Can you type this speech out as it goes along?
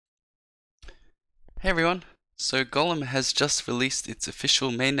Hey everyone, so Golem has just released its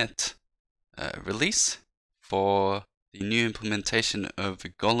official mainnet release for the new implementation of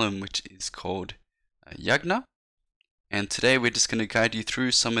Golem, which is called Yagna. And today we're just going to guide you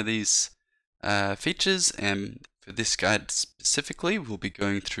through some of these features, and for this guide specifically we'll be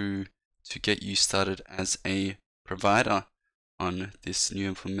going through to get you started as a provider on this new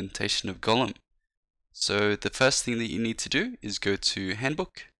implementation of Golem. So the first thing that you need to do is go to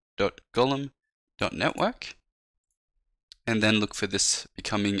handbook.golem.network and then look for this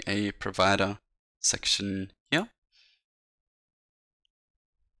becoming a provider section here,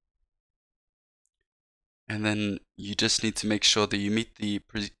 and then you just need to make sure that you meet the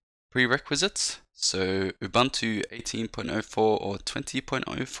prerequisites, so Ubuntu 18.04 or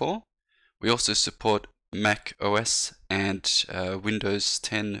 20.04. We also support Mac OS and Windows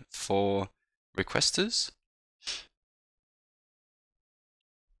 10 for requesters.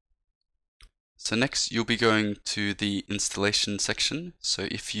 So next you'll be going to the installation section. So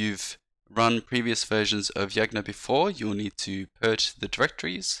if you've run previous versions of Yagna before, you'll need to purge the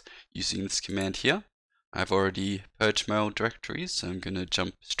directories using this command here. I've already purged my old directories, so I'm going to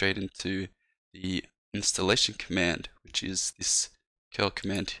jump straight into the installation command, which is this curl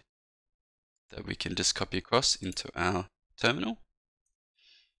command that we can just copy across into our terminal.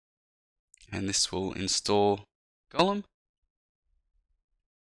 And this will install Golem.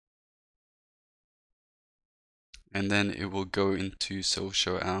 And then it will go into, so we'll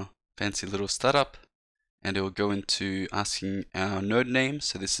show our fancy little startup, and it will go into asking our node name.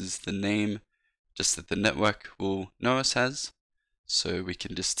 So this is the name just that the network will know us as. So we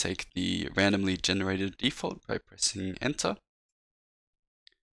can just take the randomly generated default by pressing enter.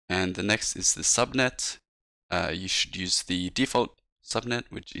 And the next is the subnet. You should use the default subnet,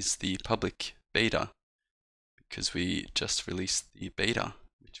 which is the public beta, because we just released the beta,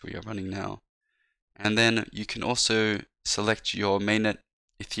 which we are running now. And then you can also select your mainnet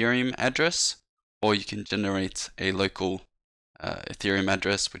Ethereum address, or you can generate a local Ethereum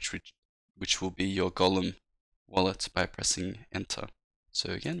address, which will be your Golem wallet by pressing enter.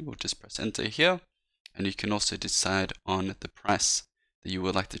 So again, we'll just press enter here, and you can also decide on the price that you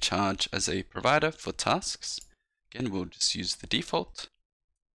would like to charge as a provider for tasks. Again, we'll just use the default.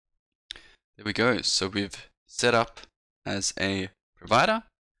 There we go. So we've set up as a provider.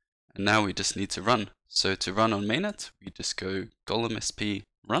 And now we just need to run. So to run on Mainnet, we just go golem sp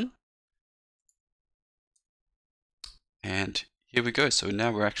run. And here we go. So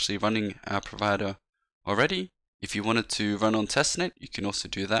now we're actually running our provider already. If you wanted to run on testnet, you can also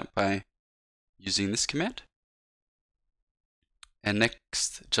do that by using this command. And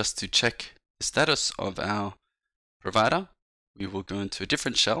next, just to check the status of our provider, we will go into a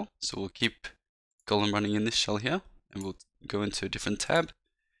different shell. So we'll keep Golem running in this shell here, and we'll go into a different tab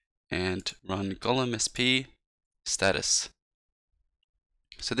and run golem sp status.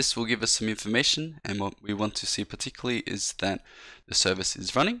 So this will give us some information, and what we want to see particularly is that the service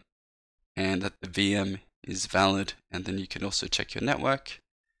is running and that the VM is valid, and then you can also check your network,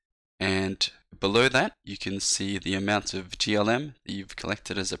 and below that you can see the amount of GLM that you've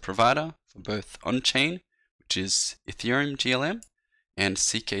collected as a provider for both on-chain, which is Ethereum GLM, and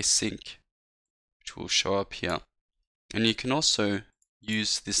CK Sync, which will show up here. And you can also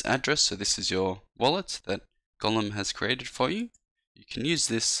use this address, so this is your wallet that Golem has created for you. You can use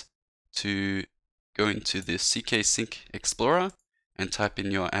this to go into the CK Sync Explorer and type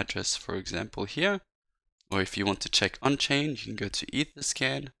in your address, for example here. Or if you want to check on-chain, you can go to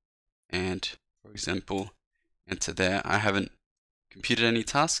Etherscan and, for example, enter there. I haven't computed any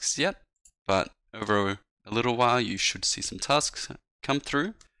tasks yet, but over a little while you should see some tasks come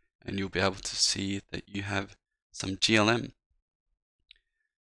through, and you'll be able to see that you have some GLM.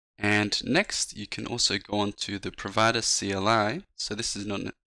 And next, you can also go on to the provider CLI. So this is not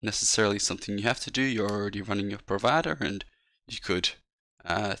necessarily something you have to do. You're already running your provider, and you could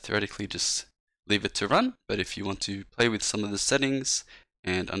theoretically just leave it to run. But if you want to play with some of the settings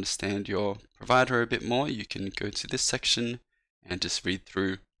and understand your provider a bit more, you can go to this section and just read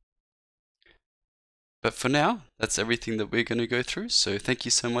through. But for now, that's everything that we're going to go through. So thank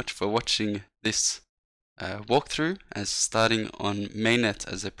you so much for watching this walkthrough as starting on Mainnet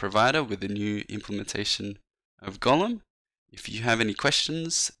as a provider with the new implementation of Golem. If you have any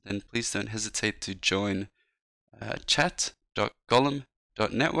questions, then please don't hesitate to join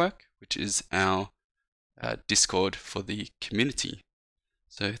chat.golem.network, which is our Discord for the community.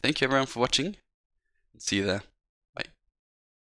 So thank you everyone for watching, and see you there.